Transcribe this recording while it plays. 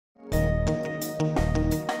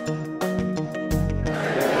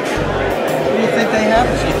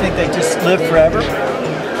they just live forever?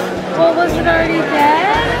 Well, was it already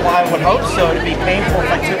dead? Well, I would hope so. It'd be painful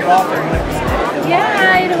if I took it off and it was dead.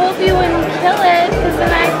 Yeah, I'd hope you wouldn't kill it, because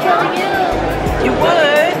then I'd kill you. You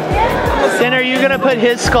would? Yeah. Then are you gonna put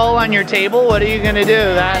his skull on your table? What are you gonna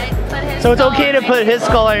do? So it's okay to put his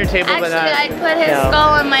skull on your table, Actually, but not, I'd put his skull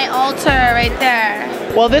on my altar right there.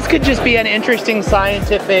 Well, this could just be an interesting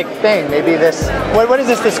scientific thing. Maybe this. What is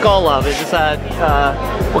this the skull of? Is this a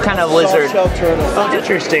what kind of lizard? Soft-shell turtle. Oh,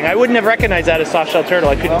 interesting. I wouldn't have recognized that as soft-shell turtle.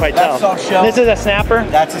 I couldn't quite tell. Soft shell. This is a snapper.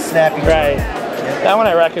 That's a snapping Right. turtle. That one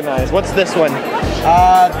I recognize. What's this one?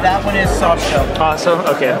 That one is soft shell. Awesome.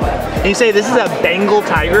 Okay. And you say this is a Bengal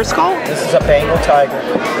tiger skull? This is a Bengal tiger.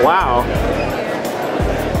 Wow.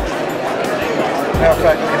 Matter of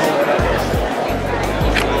fact,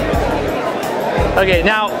 Okay,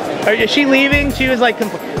 now, is she leaving? She was like,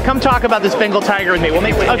 come talk about this Bengal tiger with me. We'll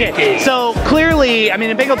make, okay, so clearly, I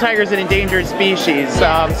mean, a Bengal tiger is an endangered species,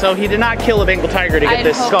 so he did not kill a Bengal tiger to get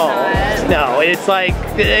this skull. No, it's like,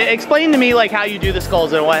 explain to me like how you do the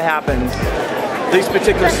skulls and what happens. these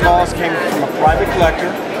particular skulls came from a private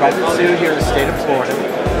collector, private zoo here in the state of Florida.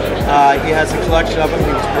 He has a collection of them,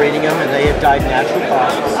 he was breeding them, and they had died natural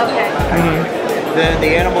causes. Okay. Then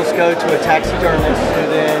the animals go to a taxidermist who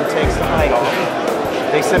then takes the hide off.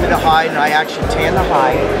 They send me the hide and I actually tan the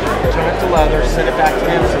hide, turn it to leather, send it back to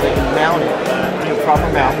them so they can mount it, do a proper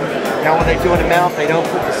mount. Now when they do a mount, they don't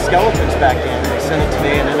put the skeletons back in. They send it to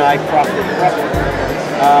me and then I properly prep it.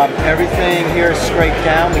 Everything here is scraped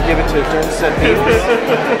down. We give it to a dermicide beetles,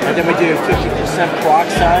 and then we do 50%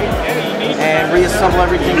 peroxide and reassemble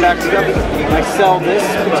everything back together. I sell this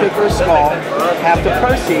particular skull. Half the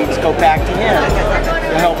proceeds go back to him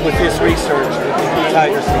to help with his research with the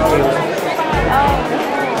tigers he deals with.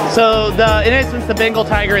 So in essence, the Bengal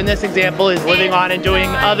tiger in this example is living on and doing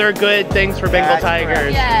other good things for Bengal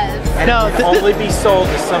tigers. Yes. And it can only be sold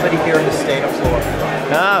to somebody here in the state of Florida.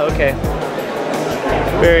 Oh, okay.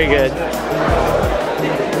 Very good.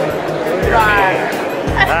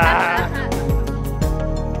 Ah.